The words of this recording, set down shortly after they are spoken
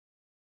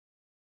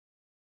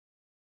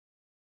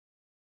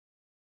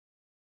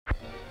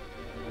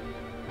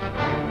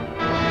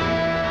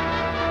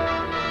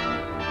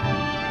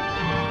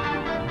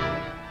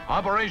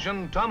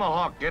Operation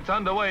Tomahawk gets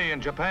underway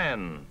in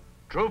Japan.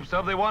 Troops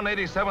of the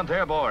 187th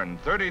Airborne,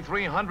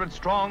 3,300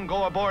 strong,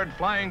 go aboard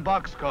flying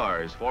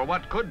boxcars for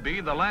what could be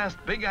the last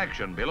big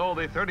action below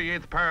the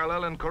 38th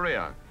parallel in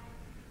Korea.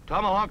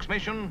 Tomahawk's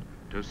mission?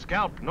 To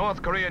scalp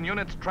North Korean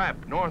units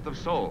trapped north of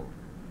Seoul.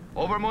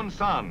 Over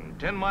Munsan,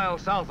 10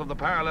 miles south of the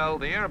parallel,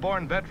 the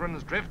airborne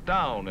veterans drift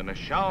down in a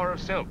shower of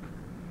silk.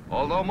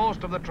 Although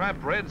most of the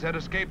trapped Reds had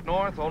escaped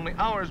north only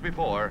hours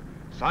before,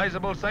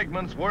 sizable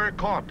segments were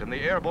caught in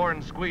the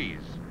airborne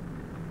squeeze.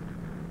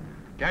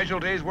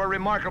 Casualties were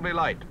remarkably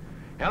light.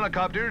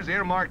 Helicopters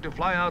earmarked to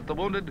fly out the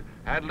wounded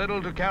had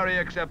little to carry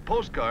except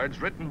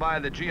postcards written by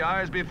the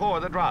GIs before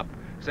the drop,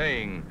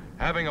 saying,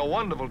 "Having a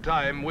wonderful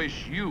time,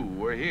 wish you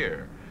were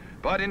here."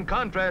 But in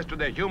contrast to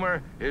their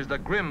humor is the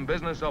grim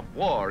business of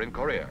war in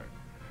Korea.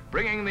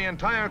 Bringing the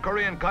entire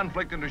Korean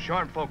conflict into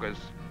sharp focus,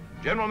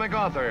 General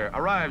MacArthur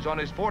arrives on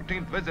his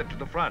 14th visit to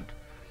the front.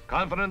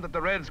 Confident that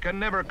the Reds can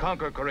never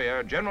conquer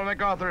Korea, General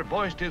MacArthur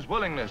voiced his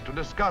willingness to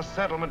discuss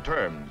settlement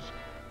terms.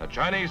 The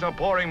Chinese are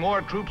pouring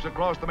more troops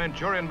across the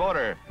Manchurian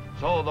border,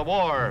 so the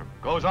war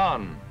goes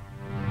on.